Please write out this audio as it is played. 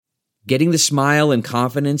Getting the smile and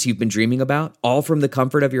confidence you've been dreaming about, all from the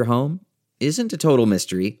comfort of your home, isn't a total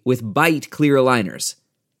mystery with Bite clear aligners.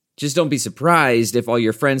 Just don't be surprised if all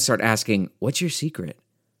your friends start asking, "What's your secret?"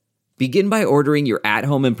 Begin by ordering your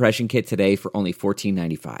at-home impression kit today for only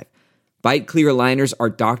 $14.95. Bite clear aligners are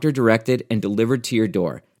doctor-directed and delivered to your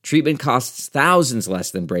door. Treatment costs thousands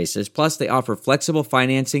less than braces, plus they offer flexible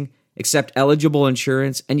financing, accept eligible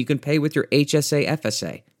insurance, and you can pay with your HSA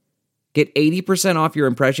FSA. Get 80% off your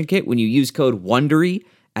impression kit when you use code WONDERY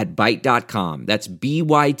at Byte.com. That's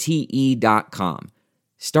BYTE.com.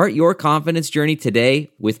 Start your confidence journey today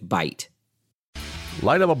with Byte.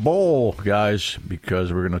 Light up a bowl, guys,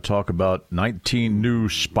 because we're going to talk about 19 new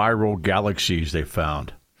spiral galaxies they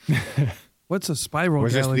found. What's a spiral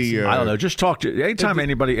galaxy? I don't know. Just talk to anytime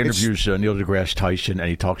anybody interviews Neil deGrasse Tyson and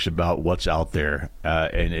he talks about what's out there,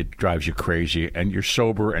 and it drives you crazy, and you're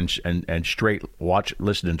sober and straight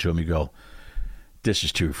listening to him, you go, "This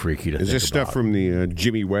is too freaky to think about." Is this stuff from the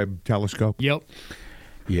Jimmy Webb telescope? Yep.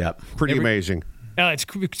 Pretty amazing.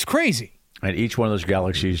 It's crazy. And each one of those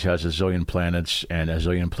galaxies has a zillion planets, and a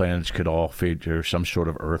zillion planets could all feature some sort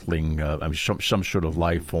of earthling, some sort of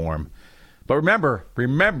life form. But remember,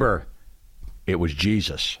 it was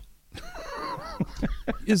Jesus.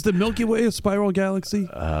 Is the Milky Way a spiral galaxy?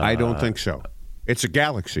 I don't think so. It's a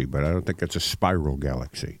galaxy, but I don't think it's a spiral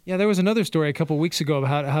galaxy. Yeah, there was another story a couple weeks ago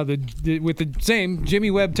about how with the same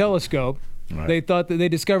Jimmy Webb telescope, right, they thought that they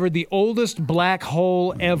discovered the oldest black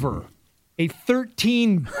hole ever. A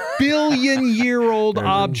 13 billion year old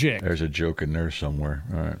object. There's a joke in there somewhere.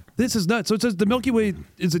 All right. This is nuts. So it says the Milky Way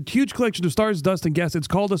is a huge collection of stars, dust, and gas. It's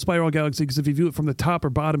called a spiral galaxy because if you view it from the top or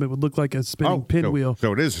bottom, it would look like a spinning pinwheel.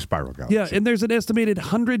 So it is a spiral galaxy. Yeah, and there's an estimated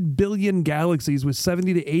 100 billion galaxies, with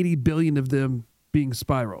 70 to 80 billion of them being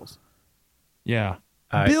spirals. Yeah.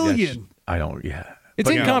 Billion. I don't, yeah. It's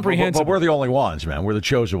incomprehensible. But we're the only ones, man. We're the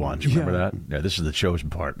chosen ones. Remember that? Yeah, this is the chosen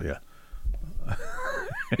part. Yeah.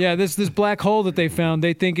 Yeah, this black hole that they found,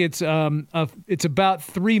 they think it's about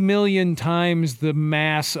 3 million times the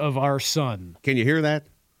mass of our sun. Can you hear that?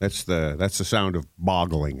 That's the sound of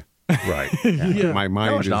boggling. Right. Yeah. My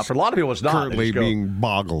mind is not. For a lot of people, it's not. currently being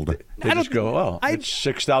boggled. They just go, it's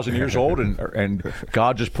 6,000 years old, and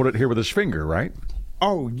God just put it here with his finger, right?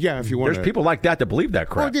 Oh, yeah, if you want There's people like that believe that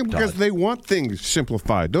crap. Well, because they want things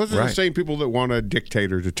simplified. Those are the same people that want a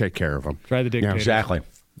dictator to take care of them. Try the dictator. Exactly.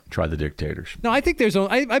 Try the dictators. No, I think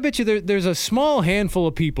I bet you there's a small handful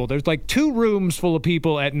of people. There's like 2 rooms full of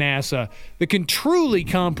people at NASA that can truly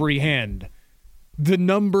comprehend the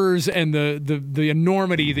numbers and the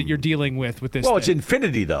enormity that you're dealing with this. Well, it's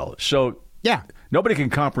infinity though, so yeah, nobody can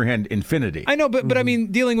comprehend infinity. I know, but I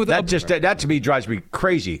mean, dealing with that that to me drives me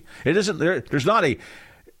crazy. It isn't there's not a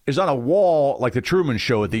wall like the Truman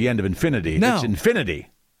Show at the end of infinity. No. It's infinity.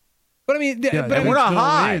 But I mean, and we're not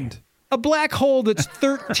high. A black hole that's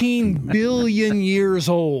 13 billion years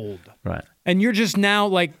old. Right. And you're just now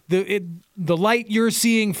like the light you're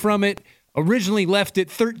seeing from it originally left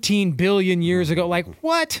it 13 billion years ago. Like,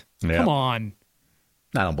 what? Yeah. Come on.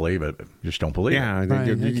 I don't believe it. Just don't believe it.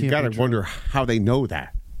 Yeah, you got to wonder how they know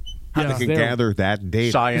that. How they can gather that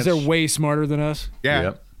data. Science. Because they're way smarter than us.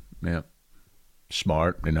 Yeah. Yep.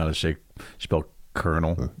 Smart. They know how to spell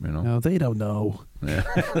kernel, you know. No, they don't know. Yeah.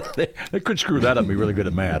 they could screw that up and be really good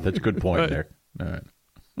at math. That's a good point there. All right.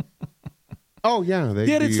 Oh, yeah.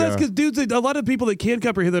 It's nuts because, dudes, a lot of people that can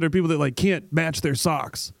comprehend that are people that, like, can't match their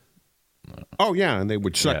socks. Oh, yeah, and they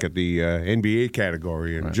would suck at the NBA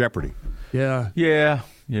category in Jeopardy. Yeah. Yeah,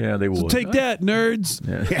 they would. So take that, nerds.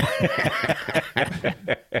 Yeah.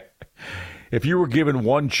 If you were given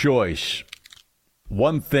one choice,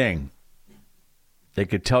 one thing, they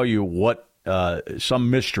could tell you what,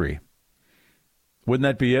 some mystery, wouldn't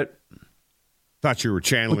that be it? Thought you were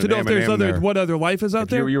channeling to know if there's what other life is out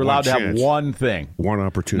there? You're allowed to have one thing. One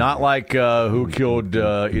opportunity. Not like who killed,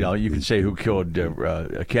 you can say who killed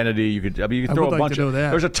Kennedy. You could throw a bunch of,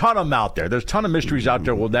 there's a ton of them out there. There's a ton of mysteries out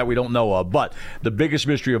there that we don't know of. But the biggest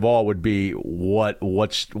mystery of all would be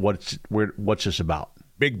what's this about?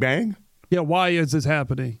 Big Bang? Yeah, why is this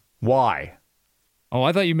happening? Why? Oh,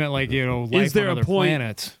 I thought you meant like, life is there on other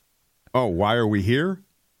planets. Oh, why are we here?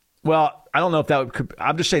 Well, I don't know if that could.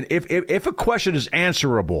 I'm just saying, if a question is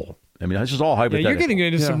answerable, I mean, this is all hypothetical. Yeah, you're getting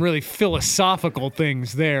into some really philosophical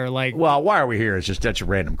things there. Like, well, why are we here? It's just that's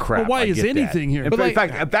random crap. Well, why is anything here? In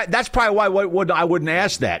fact, that's probably why I wouldn't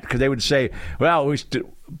ask that, because they would say, well,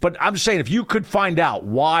 but I'm just saying, if you could find out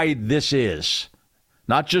why this is,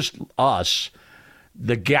 not just us,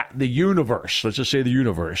 the universe. Let's just say the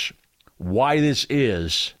universe. Why this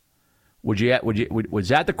is. Was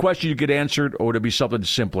that the question you get answered, or would it be something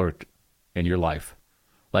simpler in your life?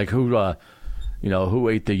 Like who, who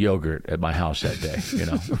ate the yogurt at my house that day?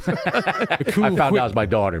 I found out it was my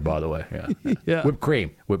daughter, by the way. Yeah. Yeah. Whipped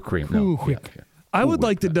cream. No. I would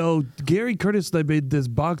like to know, Gary Curtis and I made this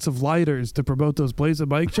box of lighters to promote those Blaze and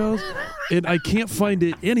Mike shows, and I can't find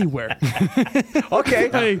it anywhere.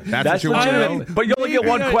 Okay. That's what you want to know. But you only get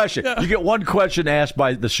one question. You get one question asked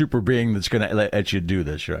by the super being that's going to let you do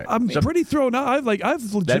this, right? I'm pretty thrown out.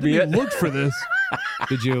 I've legitimately looked for this.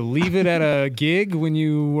 Did you leave it at a gig when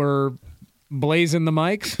you were blazing the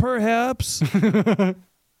mics? Perhaps.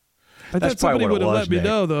 I That's thought somebody would have let me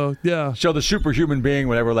know, though. Yeah. So the superhuman being,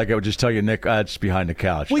 whatever, like I would just tell you, Nick, it's behind the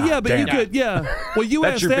couch. Well, yeah, but you could, yeah. Well, you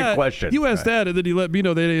That's asked your that. big question. You asked that, and then you let me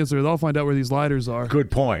know that answer. I'll find out where these lighters are.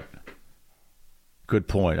 Good point.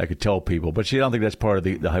 I could tell people, but see, I don't think that's part of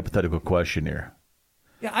the hypothetical question here.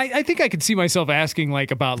 Yeah, I think I could see myself asking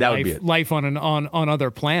about life on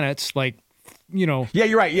other planets, Yeah,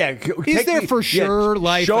 you're right. Yeah, is there for sure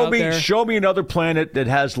life out there? Show me another planet that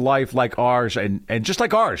has life like ours, and just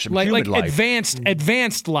like ours, human life,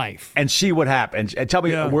 advanced life, and see what happens, and tell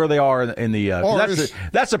me where they are in the.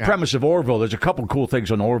 That's the premise of Orville. There's a couple cool things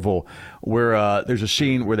on Orville where there's a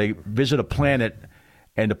scene where they visit a planet,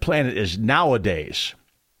 and the planet is nowadays.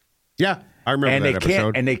 Yeah, I remember that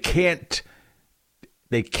episode.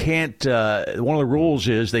 They can't. One of the rules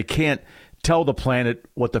is they can't tell the planet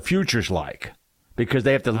what the future's like. Because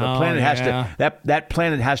they have to, that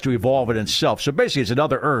planet has to evolve in itself. So basically, it's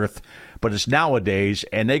another Earth, but it's nowadays,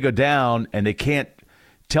 and they go down and they can't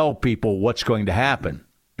tell people what's going to happen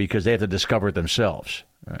because they have to discover it themselves.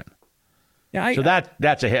 Right. Yeah, so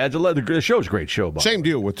that's the show's a great show. Same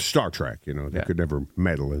deal with Star Trek. They could never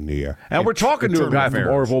meddle in the. And we're talking to a guy from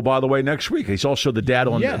Orville, by the way, next week. He's also the dad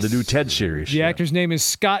on the new Ted series. The actor's name is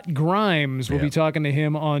Scott Grimes. We'll be talking to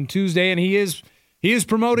him on Tuesday, and he is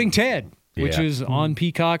promoting Ted. Which is on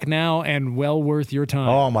Peacock now and well worth your time.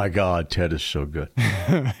 Oh, my God. Ted is so good.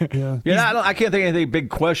 I can't think of any big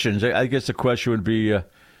questions. I guess the question would be,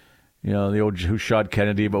 the old who shot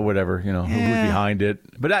Kennedy, but whatever, who was behind it.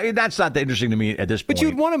 But that's not that interesting to me at this point. But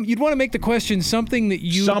you'd want to make the question something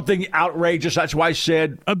outrageous. That's why I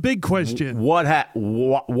said a big question. What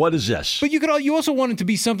is this? But you also want it to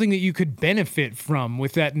be something that you could benefit from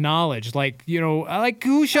with that knowledge. Like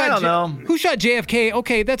who shot JFK?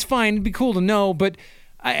 Okay, that's fine. It'd be cool to know, but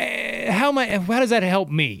how does that help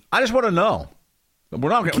me? I just want to know. We're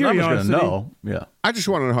not going to know. Yeah. I just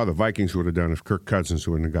want to know how the Vikings would have done if Kirk Cousins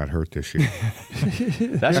wouldn't have got hurt this year.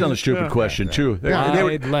 That's another stupid question too.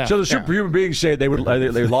 So the superhuman beings say they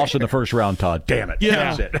lost in the first round. Todd, damn it!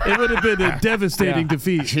 Yeah, that's it. It would have been a devastating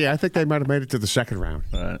defeat. Yeah, I think they might have made it to the second round.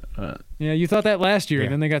 Yeah, you thought that last year,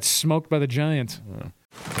 and then they got smoked by the Giants.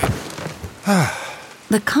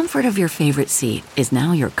 The comfort of your favorite seat is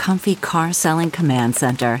now your comfy car selling command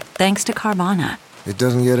center, thanks to Carvana. It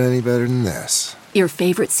doesn't get any better than this. Your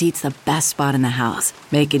favorite seat's the best spot in the house.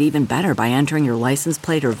 Make it even better by entering your license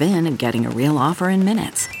plate or VIN and getting a real offer in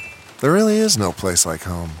minutes. There really is no place like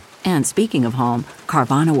home. And speaking of home,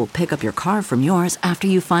 Carvana will pick up your car from yours after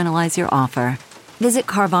you finalize your offer. Visit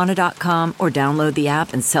Carvana.com or download the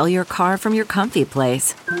app and sell your car from your comfy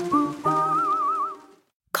place.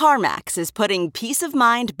 CarMax is putting peace of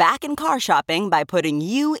mind back in car shopping by putting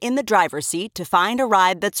you in the driver's seat to find a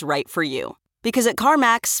ride that's right for you. Because at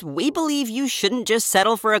CarMax, we believe you shouldn't just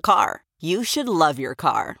settle for a car. You should love your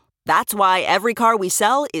car. That's why every car we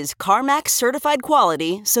sell is CarMax certified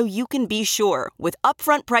quality, so you can be sure with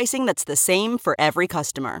upfront pricing that's the same for every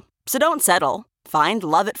customer. So don't settle. Find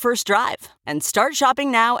love at first drive and start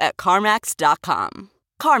shopping now at CarMax.com.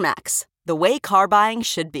 CarMax, the way car buying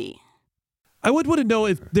should be. I would want to know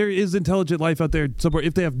if there is intelligent life out there somewhere,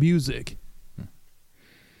 if they have music.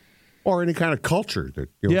 Or any kind of culture,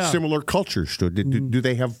 similar cultures. Do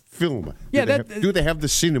they have film? Do they have the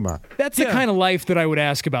cinema? That's the kind of life that I would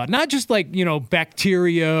ask about. Not just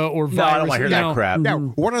bacteria or virus. No, I don't want to hear that crap. Now,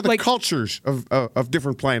 what are the cultures of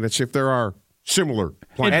different planets if there are similar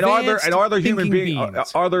planets? And are there human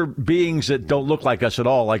beings? Are there beings that don't look like us at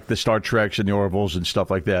all, like the Star Treks and the Orville's and stuff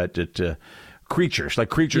like that? Creatures, but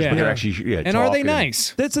they're actually and are they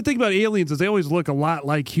nice? That's the thing about aliens is they always look a lot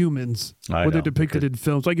like humans when they're depicted in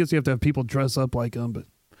films. So I guess you have to have people dress up like them, but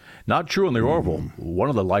not true in the Orville. One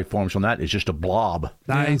of the life forms on that is just a blob.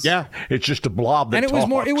 Nice, yeah, it's just a blob. That and it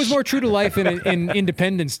was more true to life in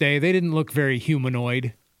Independence Day. They didn't look very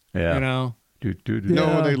humanoid. Yeah, No,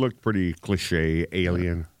 they looked pretty cliche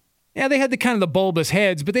alien. Yeah, they had the bulbous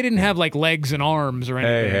heads, but they didn't have legs and arms or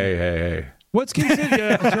anything. Hey. What's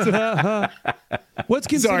considered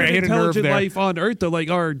intelligent life on Earth though?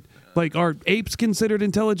 Are apes considered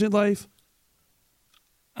intelligent life?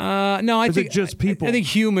 No, I think just people. I think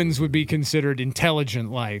humans would be considered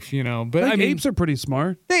intelligent life, But I mean, apes are pretty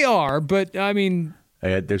smart. They are, but I mean,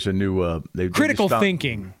 there's a new critical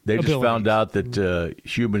thinking. They just found out that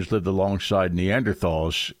humans lived alongside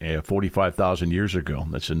Neanderthals 45,000 years ago.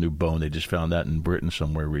 That's a new bone. They just found that in Britain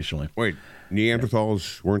somewhere recently. Wait,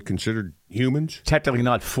 Neanderthals weren't considered humans? Technically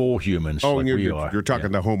not full humans. Oh, like you're are.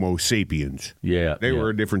 talking the Homo sapiens. Yeah, they were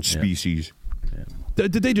a different species. Yeah.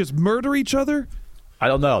 Did they just murder each other? I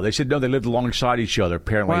don't know. They said no. They lived alongside each other.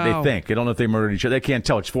 Apparently, Wow. they think. I don't know if they murdered each other. They can't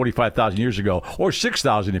tell. It's 45,000 years ago, or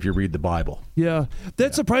 6,000 if you read the Bible. Yeah,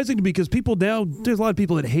 that's surprising to me because people now there's a lot of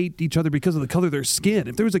people that hate each other because of the color of their skin.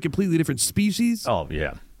 If there was a completely different species, oh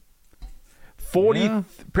yeah,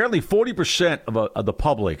 apparently 40% of the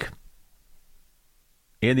public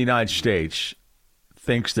in the United States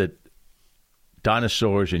thinks that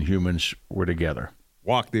dinosaurs and humans were together.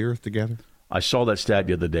 Walk the earth together. I saw that stat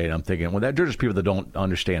the other day, and I'm thinking, well, they're just people that don't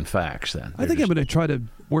understand facts. Then I think I'm going to try to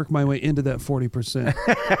work my way into that 40%.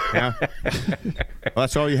 Yeah, well,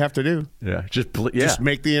 that's all you have to do. Yeah, just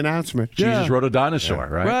make the announcement. Jesus rode a dinosaur,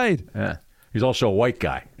 right? Right. Yeah, he's also a white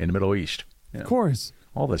guy in the Middle East. Yeah. Of course,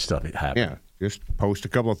 all that stuff happened. Yeah, just post a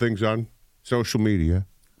couple of things on social media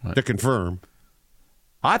to confirm.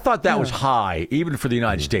 I thought that was high, even for the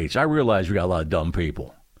United States. I realize we got a lot of dumb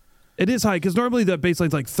people. It is high because normally that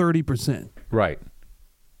baseline's like 30%. Right.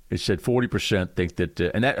 It said 40% think that,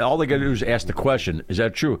 and that all they got to do is ask the question: is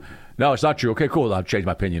that true? No, it's not true. Okay, cool. I'll change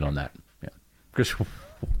my opinion on that. Yeah. Because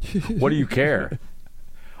what do you care?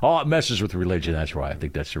 Oh, it messes with religion. That's why I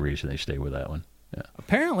think that's the reason they stay with that one. Yeah.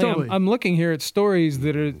 Apparently, Totally. I'm looking here at stories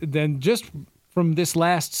that are then just from this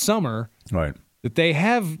last summer. Right. That they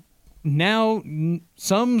have now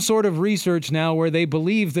some sort of research now where they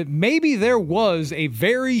believe that maybe there was a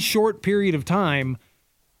very short period of time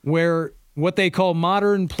where what they call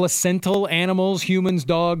modern placental animals, humans,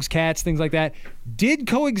 dogs, cats, things like that, did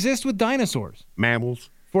coexist with dinosaurs. Mammals.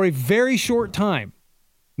 For a very short time.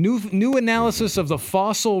 New analysis of the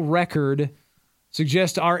fossil record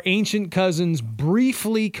suggests our ancient cousins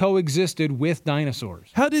briefly coexisted with dinosaurs.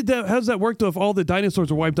 How does that work though? If all the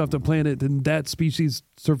dinosaurs were wiped off the planet, then that species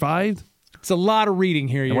survived? It's a lot of reading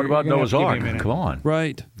here. And what about Noah's Ark? Come on.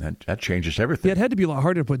 Right. That changes everything. Yeah, it had to be a lot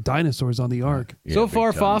harder to put dinosaurs on the Ark. Yeah, so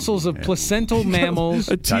far, fossils of placental mammals.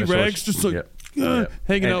 A T-Rex just like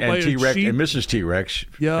hanging out by a T-Rex, sheep. and Mrs. T-Rex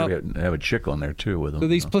have a chick on there too with them. So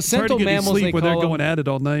these placental mammals, sleep they where they're call going them, at it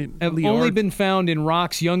all night. have only been found in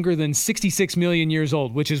rocks younger than 66 million years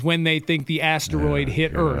old, which is when they think the asteroid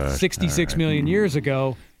hit Earth 66 million years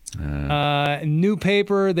ago. New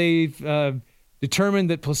paper, they've determined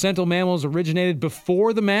that placental mammals originated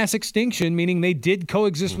before the mass extinction, meaning they did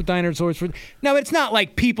coexist with dinosaurs. Now, it's not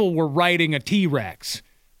like people were riding a T-Rex,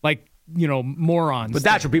 like, morons. But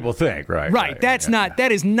that's what people think, right? Right.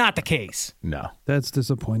 That is not the case. No. That's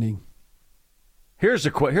disappointing. Here's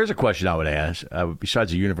a question I would ask, besides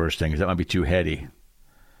the universe thing, because that might be too heady.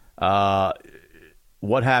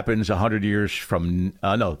 What happens 100 years from,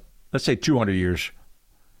 let's say 200 years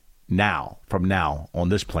from now on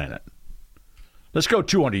this planet? Let's go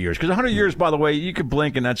 200 years, because 100 years, by the way, you could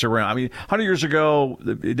blink and that's around. I mean, 100 years ago,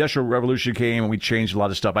 the Industrial Revolution came and we changed a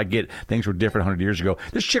lot of stuff. I get things were different 100 years ago.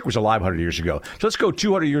 This chick was alive 100 years ago. So let's go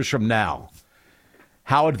 200 years from now.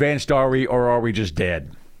 How advanced are we, or are we just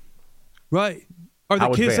dead? Right. Are the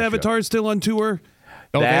Kiss avatars still on tour?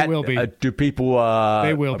 Oh, they will be. Do people?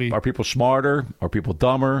 They will be. Are people smarter? Are people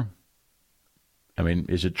dumber? I mean,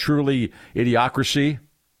 is it truly idiocracy,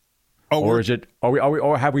 or is it? Are we?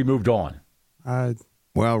 Or have we moved on?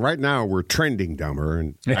 Well, right now we're trending dumber,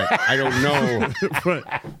 and I don't know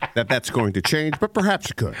that's going to change, but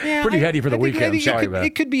perhaps it could. Yeah, Pretty heady for the weekend.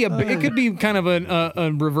 It could be kind of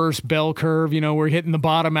a reverse bell curve. We're hitting the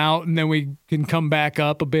bottom out, and then we can come back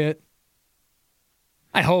up a bit.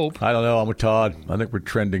 I hope. I don't know. I'm with Todd. I think we're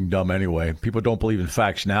trending dumb anyway. People don't believe in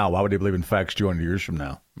facts now. Why would they believe in facts 200 years from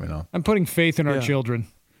now? I'm putting faith in our children.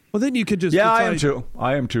 Well, then you could just I am too.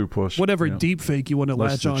 I am too, puss. Whatever deep fake you want to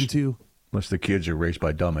latch on to. Unless the kids are raised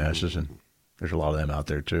by dumbasses, and there's a lot of them out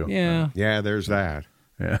there too. Yeah. Yeah, there's that.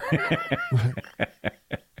 Yeah.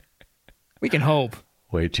 We can hope.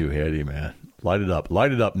 Way too heady, man. Light it up,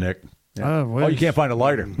 Nick. Yeah. Oh, you can't find a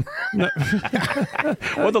lighter.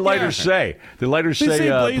 What the lighters say? The lighters say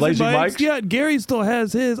blazing mics? Yeah, Gary still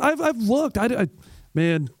has his. I've looked.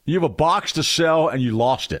 Man, you have a box to sell and you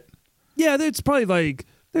lost it. Yeah, there's probably like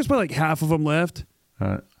half of them left.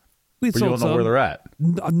 But you don't know where they're at.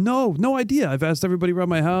 No idea. I've asked everybody around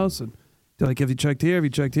my house, and they're like, "Have you checked here? Have you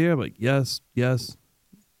checked here?" I'm like, "Yes."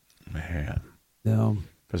 Man, no.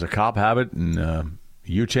 Does a cop have it in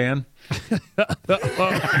U-Tan? This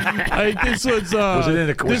was. Was it in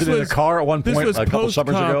a car at one point a couple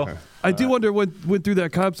summers ago? I do wonder what went through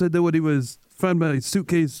that cop said that when he was found my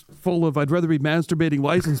suitcase full of I'd rather be masturbating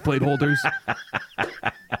license plate holders.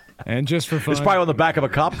 And just for fun. It's probably on the back of a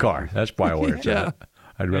cop car. That's probably where it's at.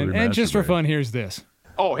 I'd rather And just for fun, here's this.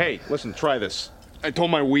 Oh, hey, listen, try this. I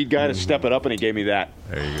told my weed guy to step it up, and he gave me that.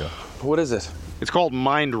 There you go. What is it? It's called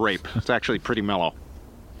Mind Rape. It's actually pretty mellow.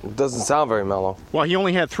 It doesn't sound very mellow. Well, he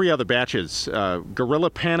only had 3 other batches. Gorilla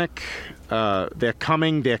Panic, They're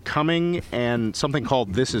Coming, and something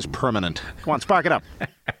called This Is Permanent. Come on, spark it up.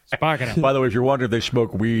 Spark it up. By the way, if you're wondering if they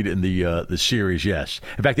smoke weed in the series, yes.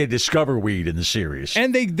 In fact, they discover weed in the series.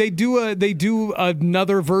 And they do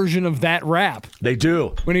another version of that rap. They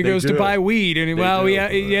do. When he goes to buy weed, and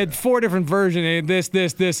he had 4 different versions.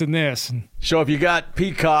 This, and this. So if you got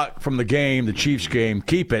Peacock from the game, the Chiefs game,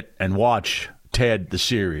 keep it and watch Ted the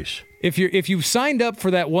series. If you signed up for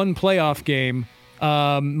that one playoff game,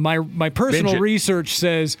 my personal research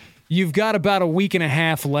says you've got about a week and a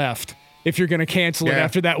half left if you're going to cancel it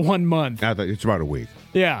after that 1 month. It's about a week.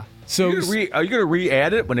 Yeah. So are you going to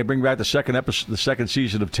re-add it when they bring back the second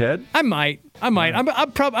season of Ted? I might. I'm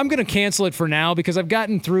going to cancel it for now because I've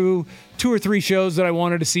gotten through 2 or 3 shows that I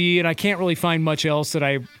wanted to see, and I can't really find much else that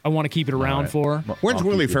I want to keep it around for. When's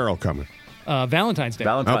Willie Ferrell coming? Valentine's Day.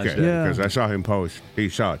 Valentine's Day. Because I saw him post. He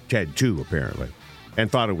saw Ted 2, apparently,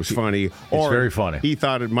 and thought it was funny. It's very funny. He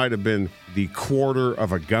thought it might have been the quarter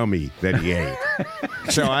of a gummy that he ate.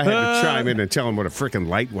 So I had to chime in and tell him what a freaking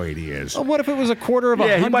lightweight he is. Well, what if it was a quarter of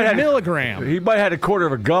 100 milligram? He might have had a quarter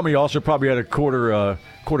of a gummy. He also probably had a quarter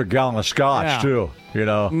gallon of scotch, too. You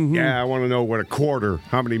know? Mm-hmm. Yeah, I want to know what a quarter,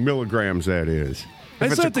 how many milligrams that is.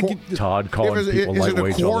 Todd calling people lightweights all the time.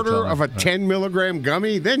 Is it a quarter of a 10 milligram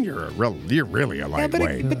gummy? Then you're really a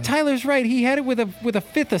lightweight. But Tyler's right. He had it with a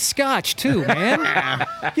fifth of scotch too, man.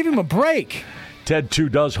 Give him a break. Ted 2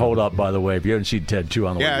 does hold up, by the way. If you haven't seen Ted 2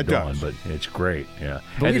 on the way you're going, but it's great. Yeah,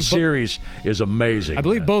 and the series is amazing. I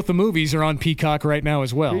believe both the movies are on Peacock right now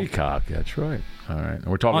as well. Peacock, that's right. All right, and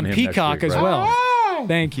we're talking on to him Peacock next week, as well. Oh!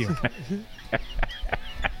 Thank you.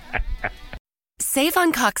 Save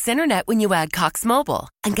on Cox Internet when you add Cox Mobile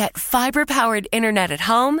and get fiber-powered internet at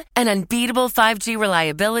home and unbeatable 5G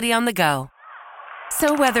reliability on the go.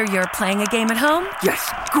 So whether you're playing a game at home,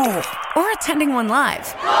 yes, cool, or attending one live,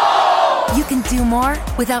 you can do more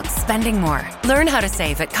without spending more. Learn how to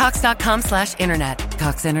save at cox.com/internet.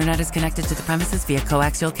 Cox Internet is connected to the premises via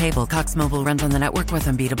coaxial cable. Cox Mobile runs on the network with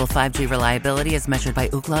unbeatable 5G reliability as measured by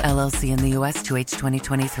Ookla LLC in the U.S. to H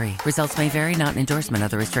 2023. Results may vary, not an endorsement.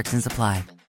 Other restrictions apply.